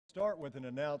Start with an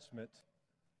announcement.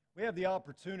 We have the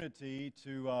opportunity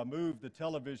to move the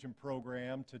television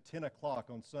program to 10 o'clock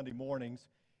on Sunday mornings,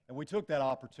 and we took that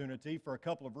opportunity for a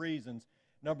couple of reasons.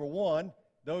 Number one,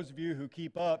 those of you who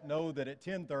keep up know that at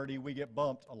 10:30 we get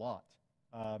bumped a lot.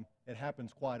 It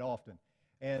happens quite often.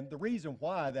 And the reason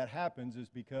why that happens is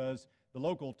because the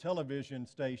local television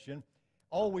station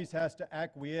always has to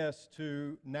acquiesce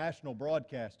to national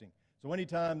broadcasting. So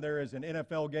anytime there is an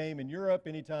NFL game in Europe,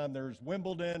 anytime there's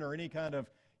Wimbledon or any kind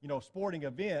of, sporting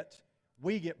event,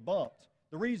 we get bumped.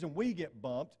 The reason we get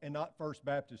bumped and not First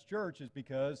Baptist Church is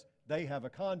because they have a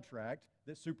contract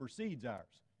that supersedes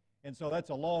ours. And so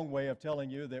that's a long way of telling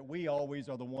you that we always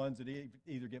are the ones that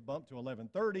either get bumped to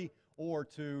 11:30 or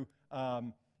to,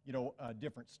 a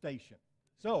different station.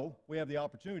 So we have the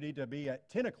opportunity to be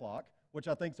at 10 o'clock, which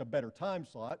I think is a better time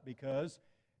slot because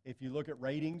if you look at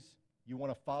ratings, you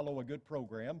want to follow a good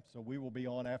program. So we will be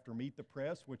on after Meet the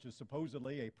Press, which is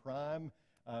supposedly a prime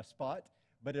spot,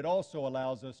 but it also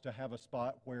allows us to have a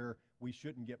spot where we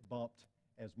shouldn't get bumped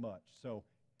as much. So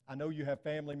I know you have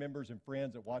family members and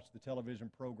friends that watch the television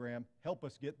program. Help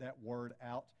us get that word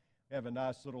out. We have a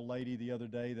nice little lady the other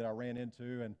day that I ran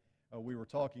into, and we were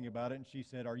talking about it, and she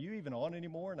said, "Are you even on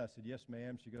anymore?" And I said, "Yes,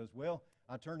 ma'am." She goes, "Well,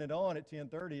 I turn it on at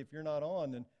 10:30. If you're not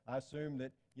on, then I assume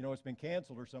that, it's been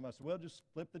canceled or something." I said, "Well, just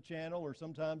flip the channel," or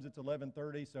sometimes it's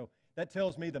 11:30. So that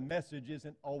tells me the message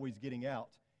isn't always getting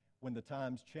out when the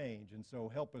times change. And so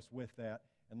help us with that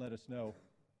and let us know.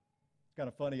 It's kind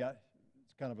of funny.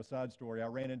 It's kind of a side story. I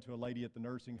ran into a lady at the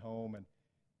nursing home, and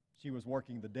she was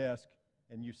working the desk,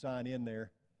 and you sign in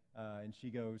there, and she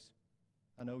goes,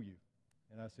 "I know you."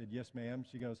 And I said, "Yes, ma'am."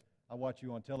 She goes, "I watch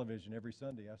you on television every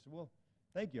Sunday." I said, "Well,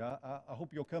 thank you. I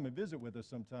hope you'll come and visit with us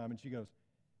sometime." And she goes,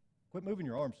 "Quit moving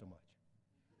your arms so much."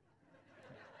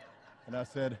 And I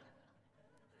said,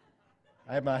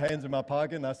 I had my hands in my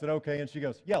pocket, and I said, "Okay." And she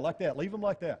goes, "Yeah, like that. Leave them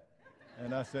like that."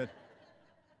 And I said,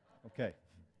 "Okay."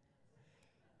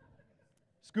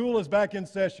 School is back in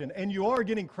session, and you are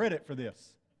getting credit for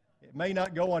this. It may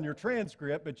not go on your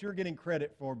transcript, but you're getting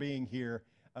credit for being here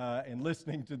and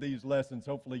listening to these lessons.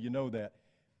 Hopefully you know that.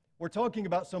 We're talking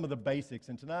about some of the basics,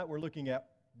 and tonight we're looking at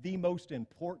the most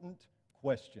important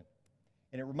question.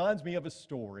 And it reminds me of a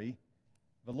story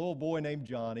of a little boy named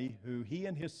Johnny, who he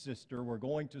and his sister were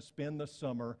going to spend the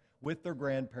summer with their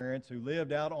grandparents who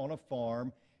lived out on a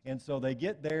farm. And so they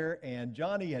get there, and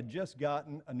Johnny had just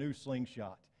gotten a new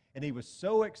slingshot. And he was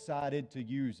so excited to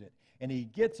use it. And he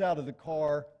gets out of the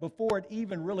car before it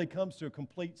even really comes to a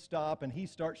complete stop, and he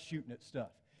starts shooting at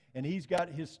stuff. And he's got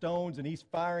his stones, and he's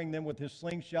firing them with his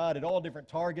slingshot at all different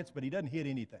targets, but he doesn't hit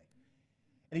anything.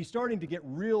 And he's starting to get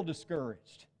real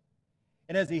discouraged.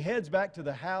 And as he heads back to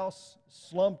the house,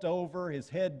 slumped over, his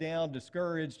head down,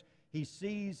 discouraged, he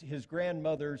sees his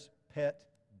grandmother's pet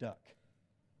duck.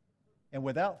 And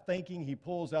without thinking, he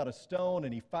pulls out a stone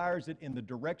and he fires it in the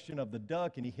direction of the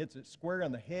duck, and he hits it square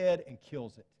on the head and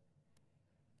kills it.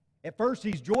 At first,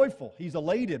 he's joyful, he's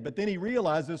elated, but then he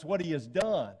realizes what he has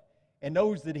done and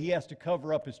knows that he has to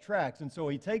cover up his tracks. And so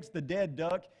he takes the dead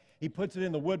duck, he puts it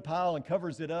in the wood pile and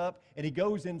covers it up, and he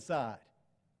goes inside.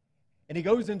 And he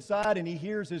goes inside and he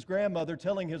hears his grandmother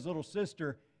telling his little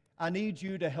sister, "I need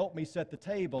you to help me set the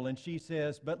table." And she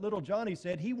says, "But little Johnny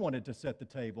said he wanted to set the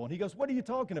table." And he goes, "What are you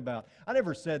talking about? I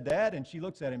never said that." And she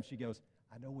looks at him, she goes,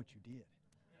 "I know what you did."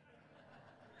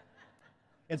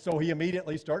 And so he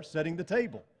immediately starts setting the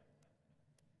table.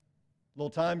 A little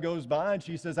time goes by and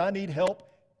she says, "I need help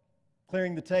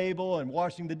clearing the table and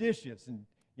washing the dishes." And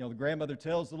the grandmother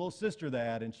tells the little sister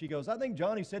that, and she goes, "I think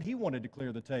Johnny said he wanted to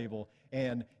clear the table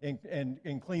and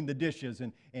clean the dishes."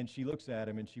 And she looks at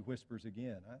him and she whispers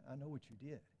again, I know what you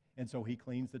did." And so he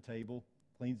cleans the table,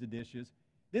 cleans the dishes.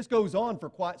 This goes on for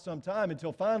quite some time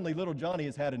until finally little Johnny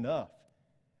has had enough.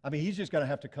 I mean, he's just going to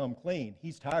have to come clean.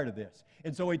 He's tired of this.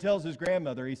 And so he tells his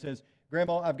grandmother, he says,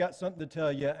 "Grandma, I've got something to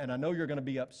tell you, and I know you're going to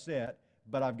be upset,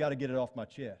 but I've got to get it off my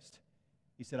chest."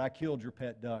 He said, "I killed your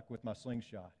pet duck with my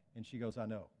slingshot." And she goes, "I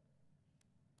know."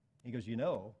 He goes, "You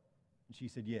know?" And she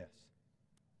said, "Yes."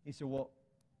 He said, "Well,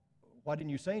 why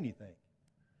didn't you say anything?"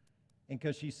 And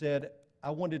because she said,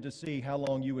 "I wanted to see how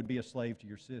long you would be a slave to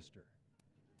your sister."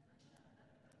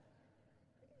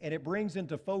 And it brings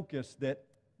into focus that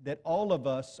all of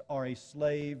us are a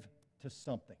slave to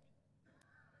something.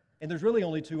 And there's really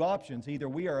only two options. Either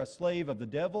we are a slave of the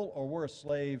devil or we're a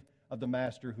slave of the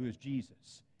master, who is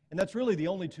Jesus. And that's really the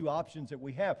only two options that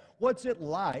we have. What's it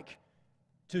like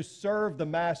to serve the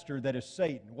master that is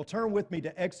Satan? Well, turn with me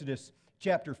to Exodus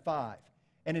chapter 5.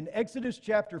 And in Exodus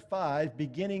chapter 5,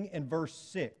 beginning in verse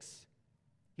 6,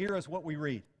 here is what we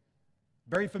read.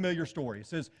 Very familiar story. It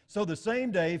says, "So the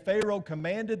same day Pharaoh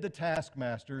commanded the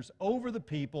taskmasters over the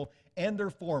people and their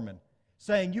foremen,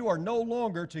 saying, 'You are no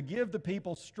longer to give the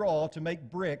people straw to make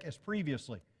brick as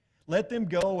previously. Let them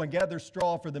go and gather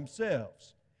straw for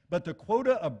themselves. But the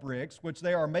quota of bricks which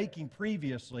they are making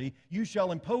previously, you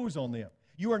shall impose on them.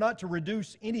 You are not to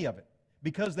reduce any of it.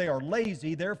 Because they are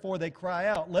lazy, therefore they cry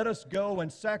out, let us go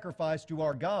and sacrifice to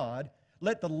our God.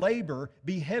 Let the labor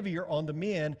be heavier on the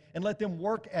men, and let them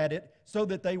work at it so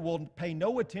that they will pay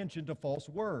no attention to false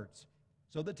words.'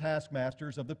 So the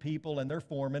taskmasters of the people and their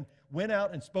foremen went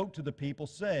out and spoke to the people,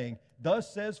 saying,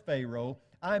 'Thus says Pharaoh,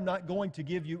 I am not going to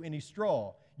give you any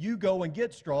straw. You go and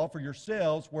get straw for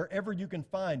yourselves wherever you can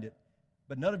find it,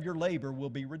 but none of your labor will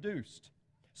be reduced.'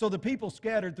 So the people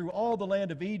scattered through all the land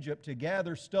of Egypt to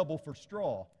gather stubble for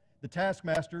straw. The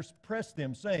taskmasters pressed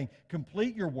them, saying,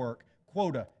 'Complete your work,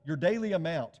 quota, your daily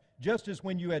amount, just as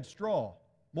when you had straw.'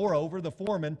 Moreover, the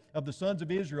foremen of the sons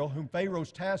of Israel, whom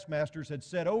Pharaoh's taskmasters had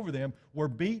set over them, were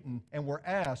beaten and were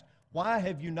asked, 'Why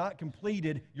have you not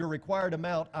completed your required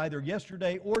amount either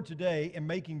yesterday or today in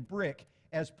making brick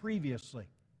as previously?'"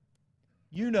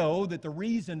 You know that the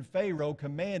reason Pharaoh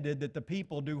commanded that the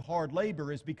people do hard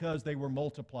labor is because they were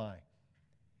multiplying.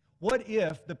 What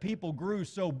if the people grew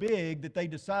so big that they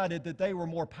decided that they were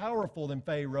more powerful than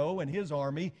Pharaoh and his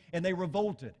army, and they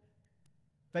revolted?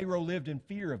 Pharaoh lived in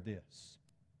fear of this.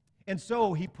 And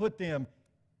so he put them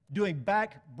doing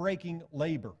back-breaking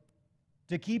labor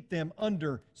to keep them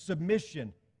under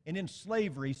submission and in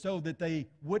slavery so that they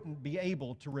wouldn't be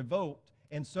able to revolt,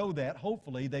 and so that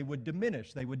hopefully they would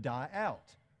diminish, they would die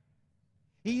out.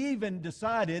 He even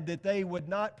decided that they would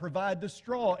not provide the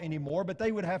straw anymore, but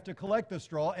they would have to collect the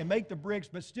straw and make the bricks,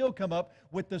 but still come up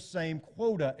with the same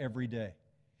quota every day.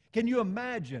 Can you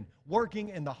imagine working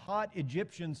in the hot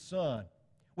Egyptian sun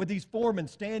with these foremen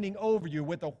standing over you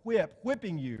with a whip,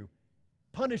 whipping you,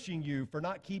 punishing you for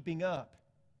not keeping up?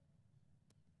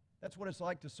 That's what it's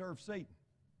like to serve Satan.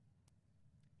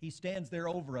 He stands there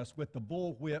over us with the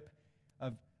bullwhip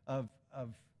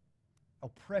of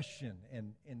oppression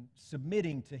and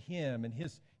submitting to him and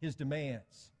his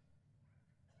demands.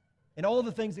 And all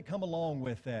the things that come along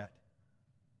with that.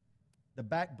 The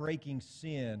back-breaking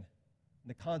sin and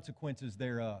the consequences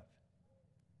thereof.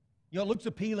 You know, it looks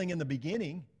appealing in the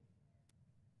beginning.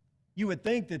 You would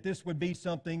think that this would be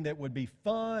something that would be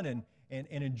fun and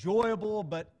enjoyable,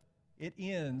 but it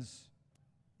ends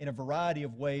in a variety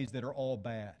of ways that are all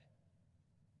bad.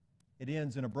 It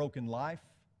ends in a broken life,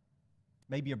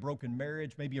 maybe a broken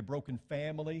marriage, maybe a broken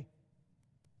family,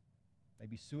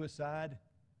 maybe suicide,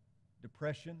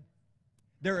 depression.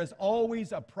 There is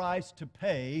always a price to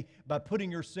pay by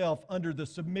putting yourself under the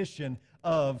submission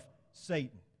of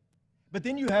Satan. But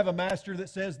then you have a master that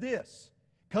says this,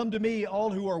 "Come to me,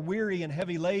 all who are weary and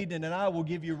heavy laden, and I will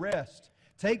give you rest.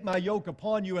 Take my yoke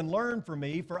upon you and learn from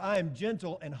me, for I am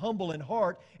gentle and humble in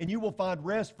heart, and you will find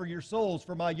rest for your souls,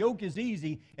 for my yoke is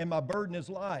easy and my burden is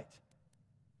light."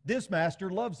 This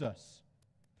master loves us.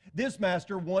 This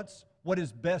master wants what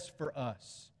is best for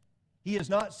us. He is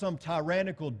not some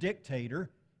tyrannical dictator.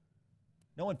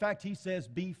 No, in fact, he says,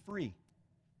 be free.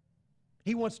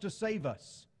 He wants to save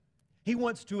us. He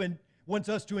wants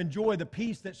us to enjoy the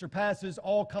peace that surpasses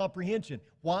all comprehension.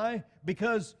 Why?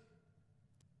 Because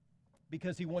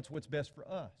he wants what's best for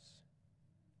us.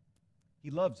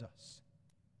 He loves us.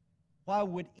 Why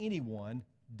would anyone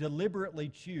deliberately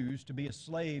choose to be a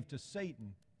slave to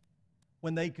Satan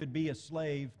when they could be a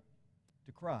slave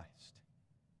to Christ?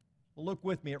 Well, look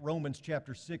with me at Romans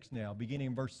chapter 6 now, beginning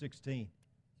in verse 16.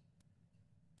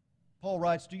 Paul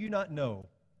writes, "Do you not know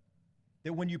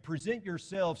that when you present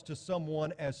yourselves to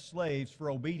someone as slaves for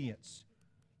obedience,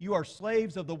 you are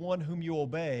slaves of the one whom you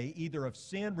obey, either of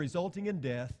sin resulting in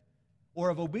death or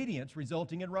of obedience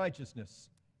resulting in righteousness?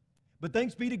 But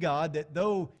thanks be to God that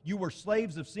though you were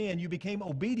slaves of sin, you became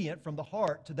obedient from the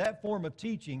heart to that form of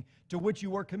teaching to which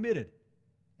you were committed.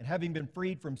 And having been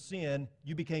freed from sin,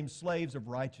 you became slaves of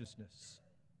righteousness."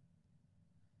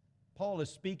 Paul is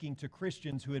speaking to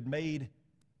Christians who had made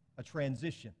a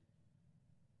transition.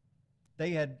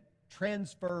 They had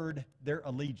transferred their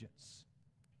allegiance.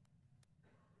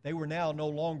 They were now no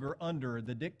longer under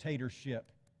the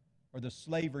dictatorship or the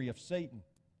slavery of Satan.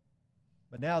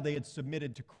 But now they had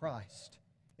submitted to Christ,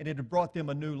 and it had brought them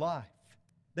a new life.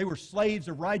 They were slaves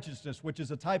of righteousness, which is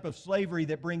a type of slavery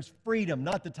that brings freedom,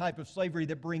 not the type of slavery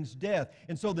that brings death.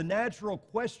 And so the natural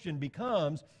question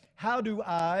becomes, how do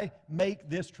I make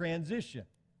this transition?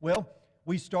 Well,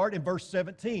 we start in verse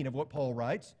 17 of what Paul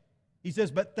writes. He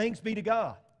says, "But thanks be to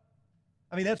God."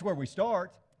 I mean, that's where we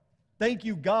start. Thank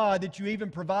you, God, that you even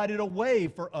provided a way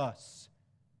for us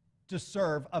to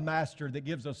serve a master that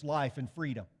gives us life and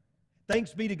freedom.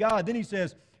 Thanks be to God. Then he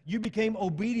says, you became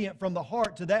obedient from the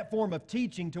heart to that form of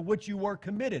teaching to which you were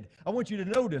committed. I want you to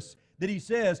notice that he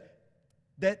says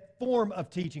that form of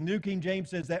teaching. New King James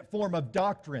says that form of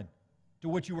doctrine to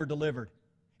which you were delivered.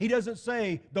 He doesn't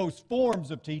say those forms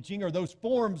of teaching or those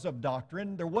forms of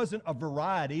doctrine. There wasn't a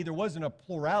variety. There wasn't a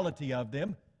plurality of them.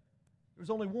 There was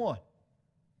only one.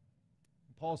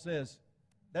 Paul says,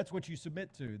 that's what you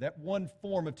submit to, that one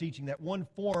form of teaching, that one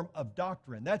form of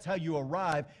doctrine. That's how you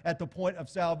arrive at the point of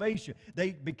salvation.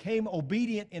 They became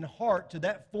obedient in heart to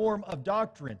that form of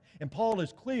doctrine. And Paul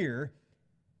is clear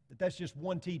that that's just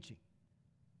one teaching,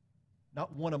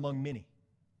 not one among many.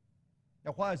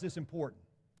 Now, why is this important?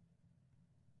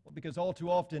 Well, because all too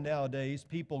often nowadays,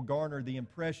 people garner the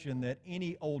impression that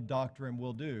any old doctrine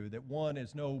will do, that one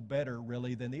is no better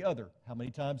really than the other. How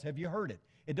many times have you heard it?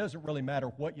 It doesn't really matter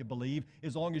what you believe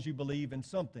as long as you believe in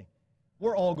something.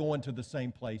 We're all going to the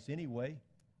same place anyway.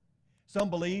 Some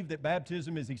believe that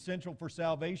baptism is essential for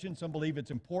salvation. Some believe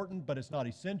it's important, but it's not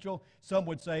essential. Some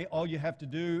would say all you have to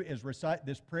do is recite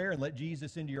this prayer and let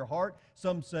Jesus into your heart.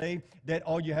 Some say that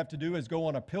all you have to do is go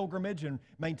on a pilgrimage and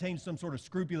maintain some sort of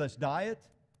scrupulous diet.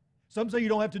 Some say you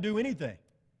don't have to do anything,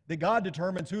 that God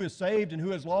determines who is saved and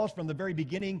who is lost from the very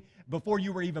beginning before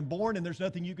you were even born, and there's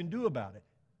nothing you can do about it.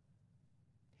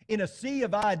 In a sea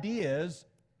of ideas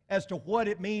as to what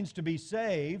it means to be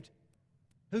saved,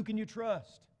 who can you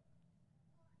trust?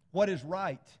 What is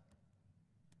right?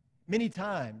 Many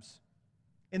times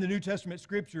in the New Testament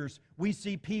Scriptures, we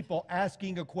see people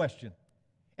asking a question.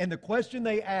 And the question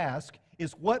they ask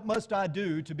is, what must I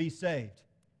do to be saved?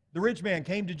 The rich man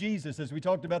came to Jesus, as we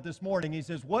talked about this morning. He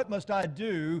says, what must I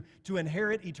do to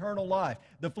inherit eternal life?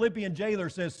 The Philippian jailer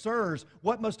says, sirs,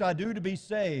 what must I do to be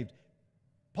saved?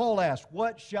 Paul asked,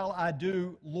 what shall I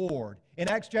do, Lord? In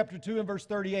Acts chapter 2 and verse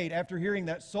 38, after hearing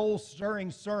that soul-stirring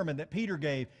sermon that Peter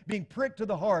gave, being pricked to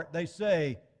the heart, they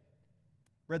say,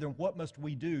 brethren, what must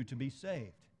we do to be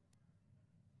saved?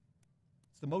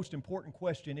 It's the most important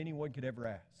question anyone could ever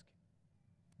ask.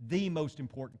 The most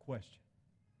important question.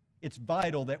 It's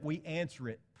vital that we answer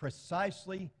it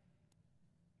precisely,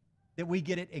 that we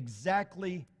get it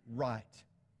exactly right.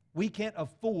 We can't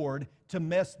afford to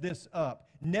mess this up.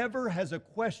 Never has a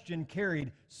question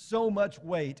carried so much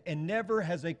weight, and never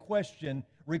has a question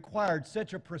required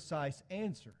such a precise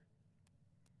answer.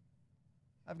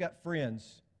 I've got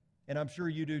friends, and I'm sure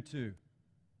you do too,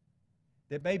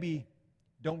 that maybe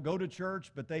don't go to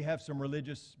church, but they have some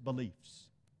religious beliefs.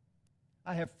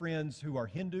 I have friends who are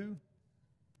Hindu,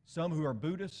 some who are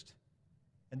Buddhist,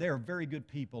 and they are very good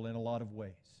people in a lot of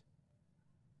ways.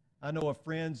 I know of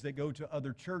friends that go to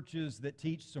other churches that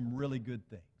teach some really good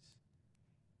things.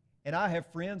 And I have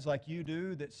friends like you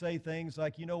do that say things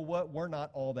like, you know what, we're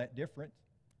not all that different.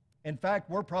 In fact,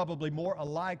 we're probably more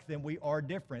alike than we are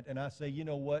different. And I say, you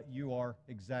know what, you are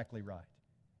exactly right.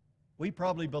 We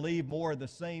probably believe more of the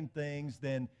same things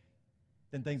than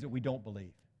things that we don't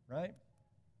believe, right?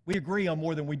 We agree on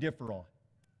more than we differ on.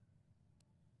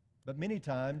 But many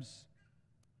times,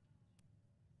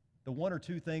 the one or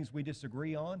two things we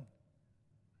disagree on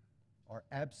are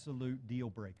absolute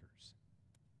deal breakers.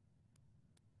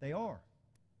 They are.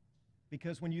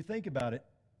 Because when you think about it,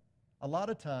 a lot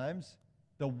of times,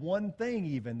 the one thing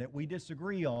even that we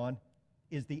disagree on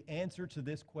is the answer to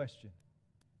this question.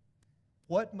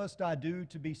 What must I do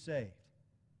to be saved?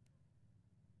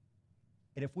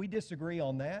 And if we disagree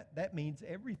on that, that means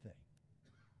everything.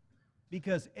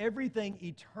 Because everything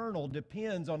eternal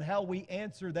depends on how we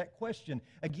answer that question.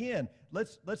 Again,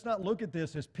 let's not look at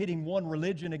this as pitting one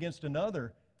religion against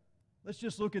another. Let's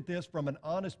just look at this from an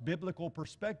honest biblical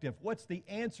perspective. What's the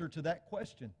answer to that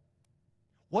question?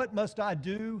 What must I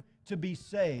do to be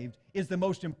saved is the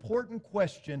most important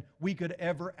question we could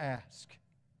ever ask.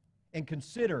 And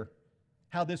consider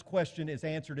how this question is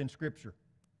answered in Scripture.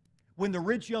 When the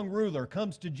rich young ruler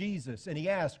comes to Jesus and he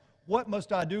asks, what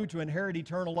must I do to inherit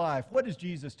eternal life? What does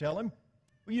Jesus tell him?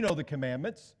 Well, you know the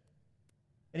commandments.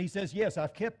 And he says, yes,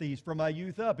 I've kept these from my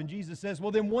youth up. And Jesus says, well,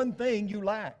 then one thing you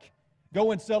lack.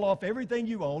 Go and sell off everything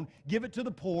you own, give it to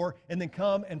the poor, and then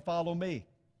come and follow me.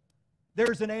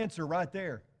 There's an answer right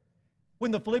there.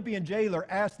 When the Philippian jailer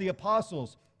asked the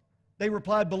apostles, they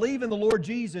replied, believe in the Lord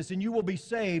Jesus, and you will be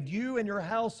saved, you and your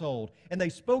household. And they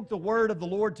spoke the word of the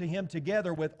Lord to him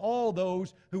together with all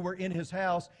those who were in his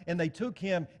house. And they took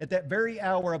him at that very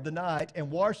hour of the night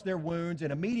and washed their wounds.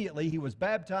 And immediately he was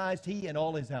baptized, he and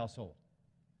all his household.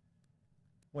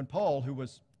 When Paul, who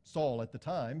was Saul at the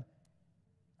time,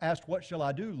 asked, what shall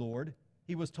I do, Lord?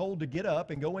 He was told to get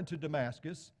up and go into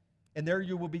Damascus, and there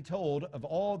you will be told of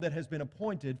all that has been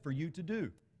appointed for you to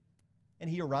do. And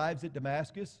he arrives at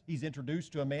Damascus. He's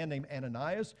introduced to a man named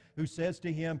Ananias who says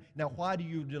to him, "Now why do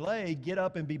you delay? Get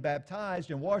up and be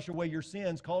baptized and wash away your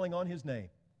sins, calling on his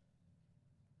name."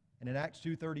 And in Acts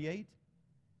 2:38,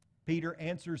 Peter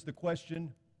answers the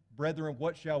question, "Brethren,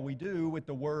 what shall we do?" with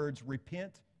the words,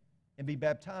 "Repent and be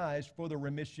baptized for the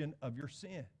remission of your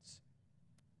sins."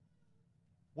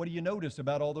 What do you notice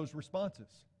about all those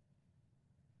responses?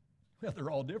 Well, they're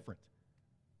all different.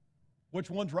 Which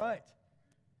one's right?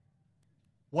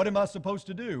 What am I supposed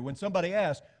to do? When somebody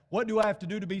asks, "What do I have to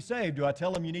do to be saved?" Do I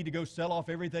tell them you need to go sell off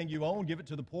everything you own, give it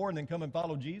to the poor, and then come and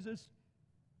follow Jesus?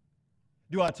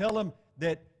 Do I tell them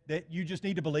that you just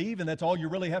need to believe and that's all you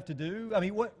really have to do? I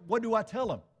mean, what do I tell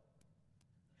them?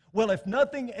 Well, if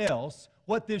nothing else,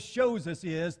 what this shows us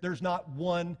is there's not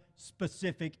one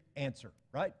specific answer,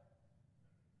 right?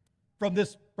 From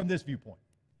this viewpoint.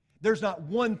 There's not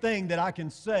one thing that I can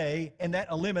say and that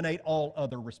eliminate all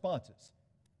other responses.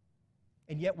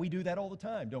 And yet we do that all the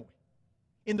time, don't we?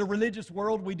 In the religious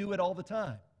world, we do it all the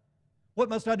time. What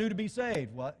must I do to be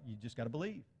saved? Well, you just got to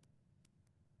believe.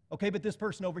 Okay, but this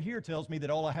person over here tells me that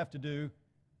all I have to do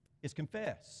is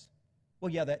confess. Well,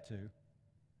 yeah, that too.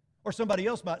 Or somebody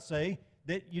else might say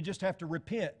that you just have to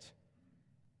repent.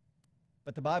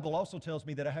 But the Bible also tells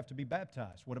me that I have to be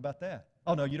baptized. What about that?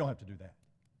 Oh, no, you don't have to do that.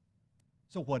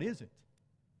 So what is it?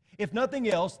 If nothing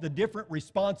else, the different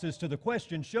responses to the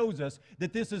question shows us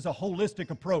that this is a holistic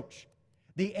approach.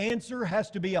 The answer has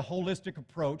to be a holistic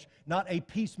approach, not a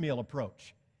piecemeal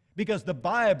approach. Because the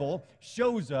Bible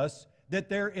shows us that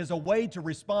there is a way to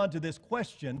respond to this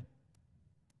question,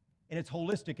 and it's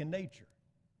holistic in nature.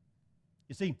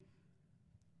 You see,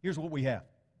 here's what we have.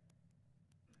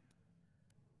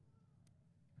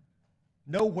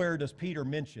 Nowhere does Peter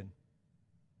mention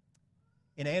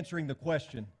in answering the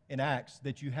question in Acts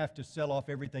that you have to sell off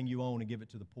everything you own and give it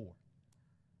to the poor.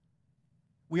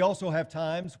 We also have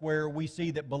times where we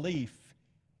see that belief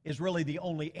is really the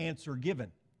only answer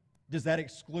given. Does that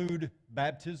exclude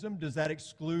baptism? Does that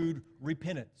exclude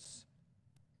repentance?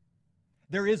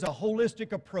 There is a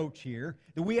holistic approach here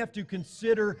that we have to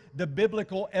consider the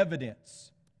biblical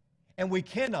evidence. And we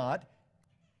cannot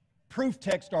proof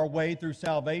text our way through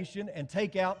salvation and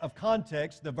take out of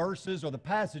context the verses or the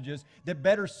passages that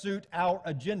better suit our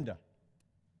agenda.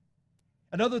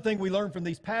 Another thing we learn from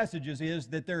these passages is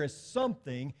that there is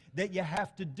something that you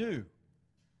have to do.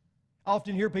 I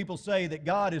often hear people say that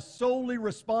God is solely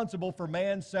responsible for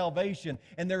man's salvation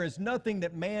and there is nothing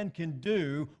that man can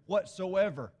do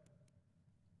whatsoever.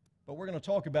 But we're going to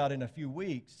talk about in a few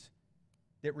weeks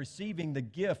that receiving the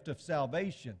gift of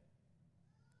salvation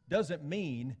doesn't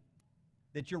mean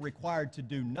that you're required to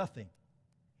do nothing.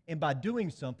 And by doing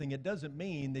something, it doesn't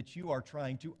mean that you are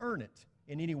trying to earn it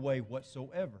in any way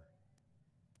whatsoever.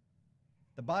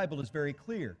 The Bible is very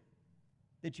clear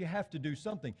that you have to do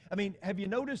something. I mean, have you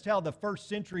noticed how the first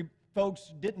century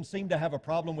folks didn't seem to have a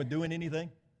problem with doing anything?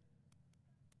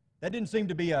 That didn't seem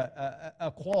to be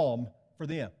a qualm for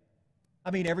them.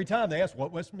 I mean, every time they asked,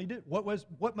 what must we do?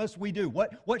 What must we do?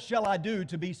 What shall I do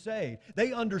to be saved?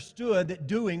 They understood that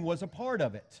doing was a part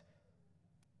of it.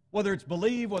 Whether it's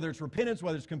believe, whether it's repentance,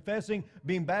 whether it's confessing,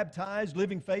 being baptized,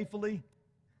 living faithfully.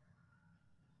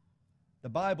 The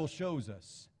Bible shows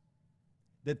us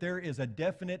that there is a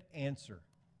definite answer,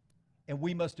 and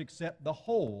we must accept the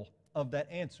whole of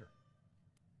that answer,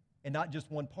 and not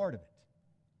just one part of it.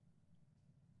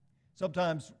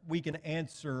 Sometimes we can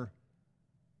answer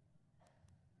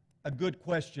a good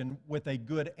question with a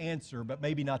good answer, but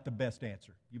maybe not the best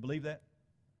answer. You believe that?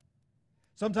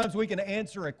 Sometimes we can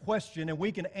answer a question and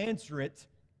we can answer it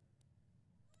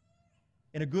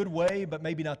in a good way, but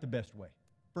maybe not the best way.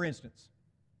 For instance,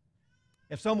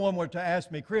 if someone were to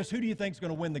ask me, "Chris, who do you think is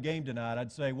going to win the game tonight?"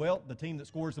 I'd say, well, the team that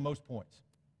scores the most points.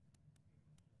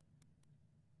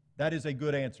 That is a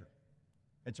good answer.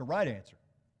 It's a right answer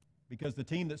because the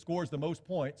team that scores the most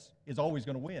points is always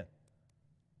going to win.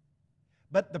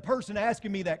 But the person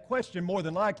asking me that question more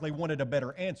than likely wanted a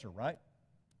better answer, right?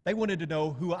 They wanted to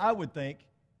know who I would think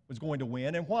was going to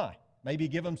win and why. Maybe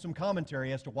give them some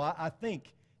commentary as to why I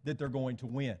think that they're going to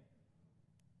win.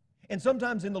 And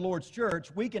sometimes in the Lord's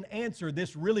church, we can answer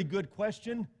this really good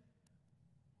question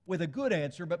with a good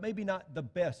answer, but maybe not the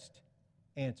best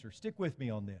answer. Stick with me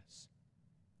on this.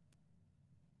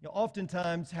 You know,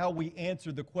 oftentimes how we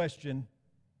answer the question,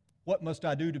 what must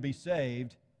I do to be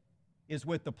saved, is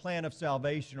with the plan of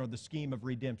salvation or the scheme of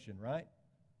redemption, right?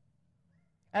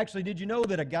 Actually, did you know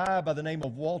that a guy by the name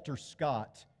of Walter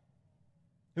Scott,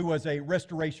 who was a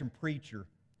restoration preacher,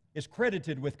 is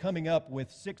credited with coming up with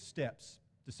 6 steps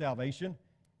to salvation?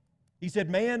 He said,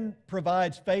 man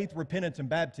provides faith, repentance, and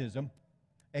baptism.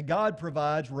 And God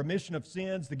provides remission of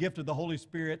sins, the gift of the Holy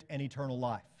Spirit, and eternal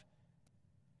life.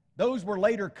 Those were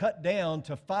later cut down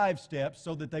to 5 steps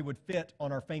so that they would fit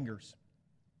on our fingers,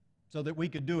 so that we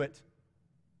could do it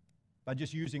by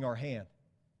just using our hand.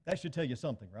 That should tell you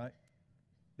something, right?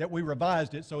 That we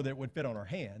revised it so that it would fit on our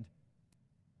hand.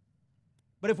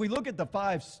 But if we look at the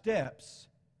 5 steps,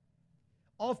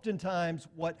 oftentimes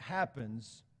what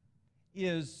happens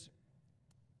is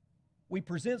we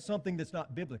present something that's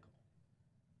not biblical.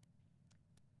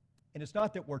 And it's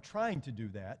not that we're trying to do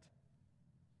that.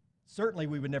 Certainly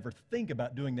we would never think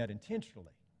about doing that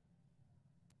intentionally.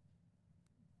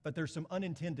 But there's some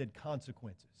unintended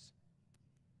consequences.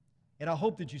 And I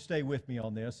hope that you stay with me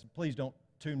on this. Please don't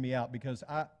tune me out, because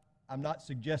I'm not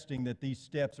suggesting that these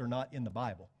steps are not in the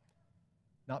Bible.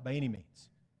 Not by any means.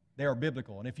 They are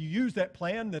biblical. And if you use that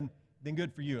plan, then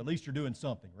good for you. At least you're doing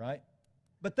something, right?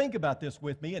 But think about this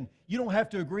with me, and you don't have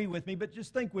to agree with me, but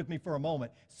just think with me for a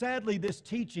moment. Sadly, this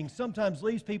teaching sometimes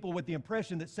leaves people with the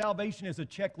impression that salvation is a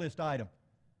checklist item.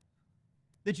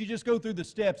 That you just go through the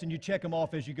steps and you check them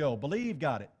off as you go. Believe,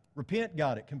 got it. Repent,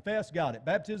 got it. Confess, got it.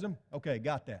 Baptism, okay,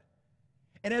 got that.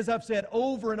 And as I've said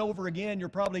over and over again, you're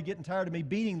probably getting tired of me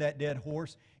beating that dead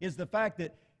horse, is the fact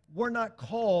that we're not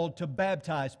called to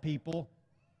baptize people.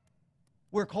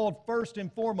 We're called first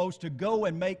and foremost to go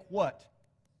and make what?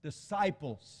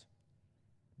 Disciples.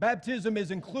 Baptism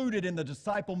is included in the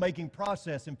disciple-making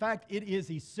process. In fact, it is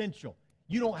essential.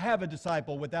 You don't have a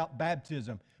disciple without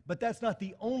baptism. But that's not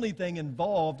the only thing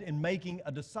involved in making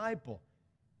a disciple.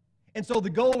 And so the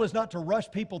goal is not to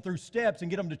rush people through steps and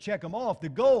get them to check them off. The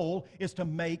goal is to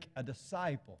make a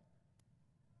disciple.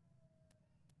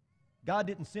 God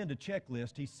didn't send a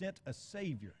checklist. He sent a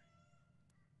Savior.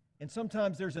 And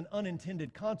sometimes there's an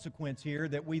unintended consequence here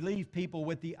that we leave people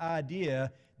with the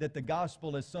idea that the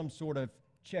gospel is some sort of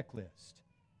checklist.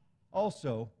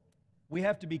 Also, we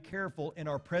have to be careful in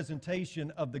our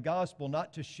presentation of the gospel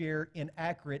not to share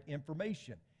inaccurate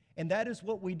information. And that is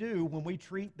what we do when we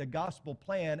treat the gospel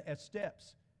plan as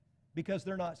steps, because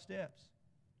they're not steps.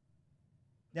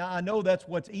 Now, I know that's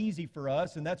what's easy for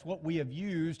us, and that's what we have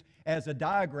used as a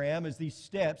diagram, as these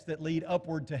steps that lead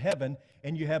upward to heaven.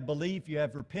 And you have belief, you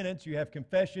have repentance, you have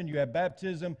confession, you have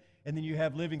baptism, and then you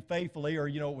have living faithfully, or,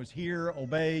 it was hear,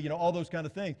 obey, all those kind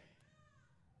of things.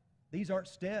 These aren't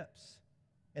steps.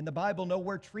 And the Bible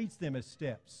nowhere treats them as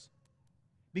steps.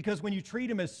 Because when you treat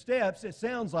them as steps, it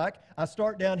sounds like I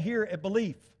start down here at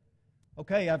belief.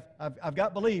 Okay, I've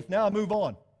got belief. Now I move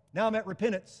on. Now I'm at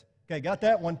repentance. Okay, got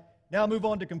that one. Now I move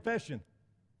on to confession.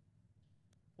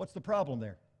 What's the problem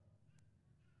there?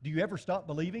 Do you ever stop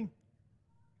believing?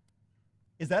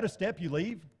 Is that a step you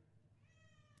leave?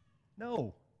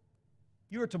 No.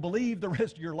 You are to believe the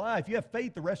rest of your life. You have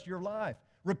faith the rest of your life.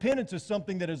 Repentance is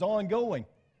something that is ongoing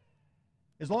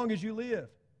as long as you live.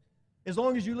 As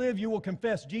long as you live, you will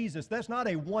confess Jesus. That's not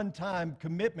a one-time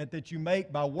commitment that you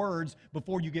make by words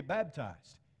before you get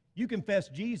baptized. You confess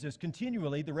Jesus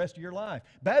continually the rest of your life.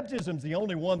 Baptism's the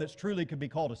only one that's truly could be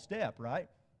called a step, right?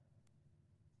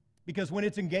 Because when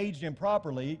it's engaged in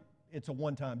properly, it's a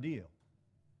one-time deal.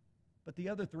 But the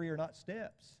other 3 are not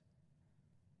steps.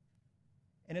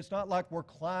 And it's not like we're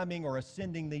climbing or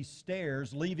ascending these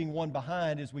stairs, leaving one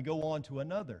behind as we go on to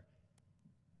another.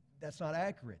 That's not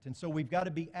accurate. And so we've got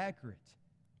to be accurate.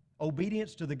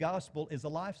 Obedience to the gospel is a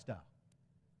lifestyle.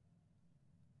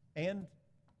 And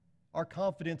our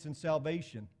confidence in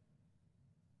salvation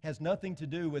has nothing to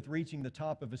do with reaching the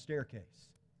top of a staircase.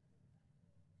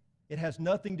 It has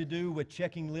nothing to do with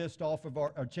checking things off of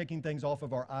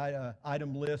our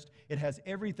item list. It has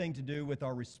everything to do with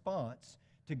our response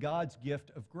to God's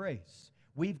gift of grace.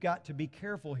 We've got to be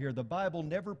careful here. The Bible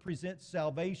never presents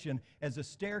salvation as a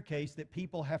staircase that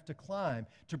people have to climb.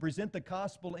 To present the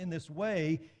gospel in this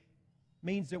way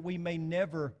means that we may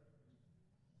never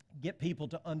get people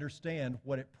to understand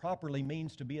what it properly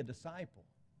means to be a disciple.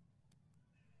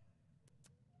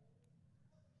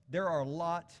 There are a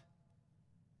lot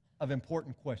of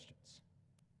important questions.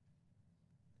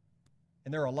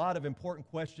 And there are a lot of important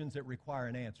questions that require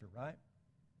an answer, right?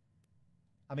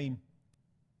 I mean,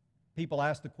 people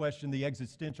ask the question, the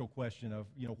existential question of,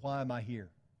 why am I here?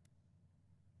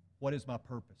 What is my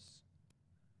purpose?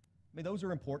 I mean, those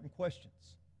are important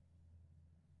questions.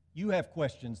 You have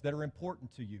questions that are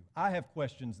important to you. I have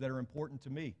questions that are important to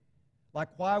me. Like,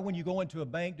 why when you go into a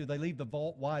bank do they leave the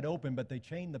vault wide open but they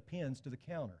chain the pins to the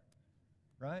counter,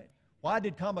 right? Why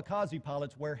did kamikaze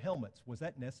pilots wear helmets? Was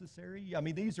that necessary? I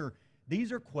mean, these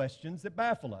are questions that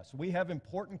baffle us. We have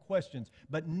important questions,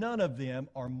 but none of them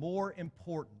are more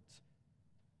important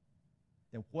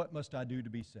than what must I do to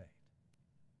be saved.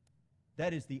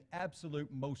 That is the absolute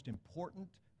most important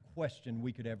question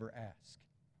we could ever ask.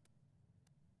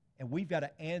 And we've got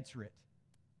to answer it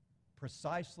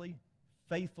precisely,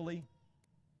 faithfully.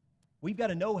 We've got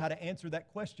to know how to answer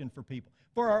that question for people.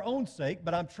 For our own sake,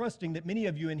 but I'm trusting that many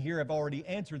of you in here have already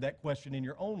answered that question in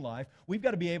your own life. We've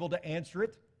got to be able to answer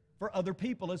it for other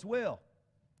people as well.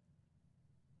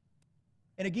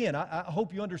 And again, I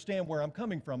hope you understand where I'm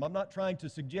coming from. I'm not trying to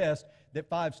suggest that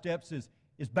 5 steps is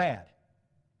bad.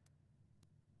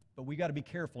 But we got to be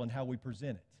careful in how we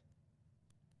present it.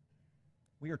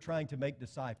 We are trying to make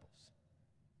disciples.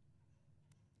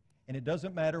 And it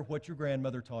doesn't matter what your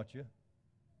grandmother taught you.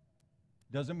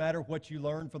 It doesn't matter what you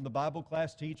learned from the Bible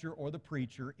class teacher or the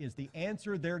preacher. Is the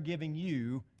answer they're giving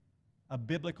you a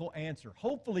biblical answer?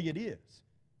 Hopefully it is.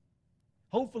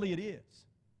 Hopefully it is.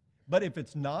 But if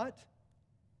it's not,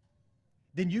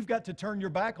 then you've got to turn your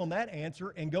back on that answer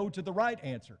and go to the right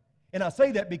answer. And I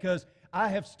say that because I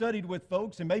have studied with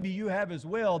folks, and maybe you have as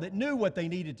well, that knew what they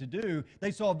needed to do.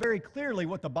 They saw very clearly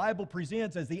what the Bible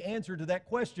presents as the answer to that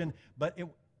question, but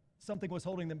something was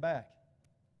holding them back.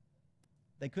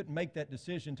 They couldn't make that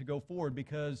decision to go forward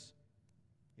because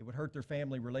it would hurt their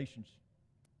family relationship.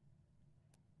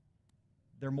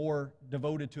 They're more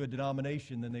devoted to a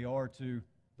denomination than they are to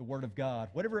the Word of God,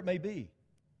 whatever it may be.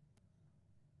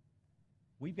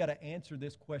 We've got to answer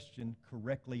this question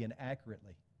correctly and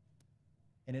accurately.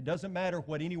 And it doesn't matter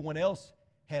what anyone else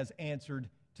has answered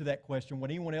to that question,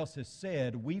 what anyone else has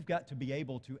said, we've got to be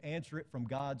able to answer it from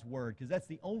God's Word, because that's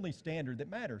the only standard that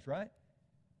matters, right?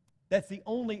 That's the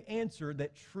only answer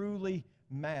that truly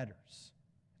matters.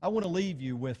 I want to leave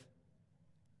you with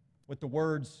the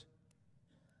words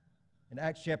in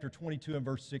Acts chapter 22 and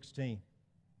verse 16.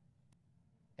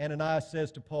 Ananias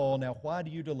says to Paul, "Now why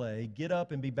do you delay? Get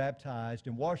up and be baptized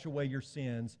and wash away your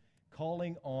sins,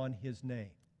 calling on His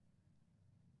name."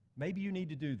 Maybe you need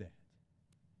to do that.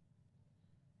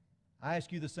 I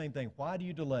ask you the same thing. Why do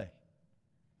you delay?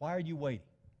 Why are you waiting?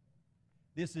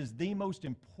 This is the most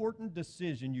important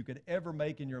decision you could ever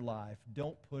make in your life.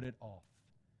 Don't put it off.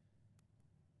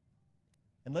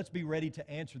 And let's be ready to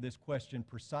answer this question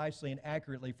precisely and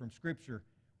accurately from Scripture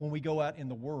when we go out in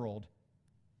the world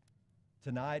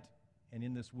tonight and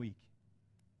in this week.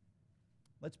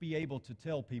 Let's be able to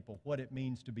tell people what it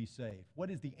means to be saved.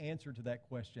 What is the answer to that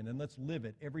question? And let's live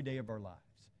it every day of our lives.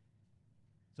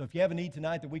 So if you have a need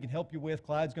tonight that we can help you with,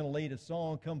 Clyde's going to lead a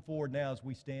song. Come forward now as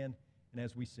we stand and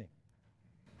as we sing.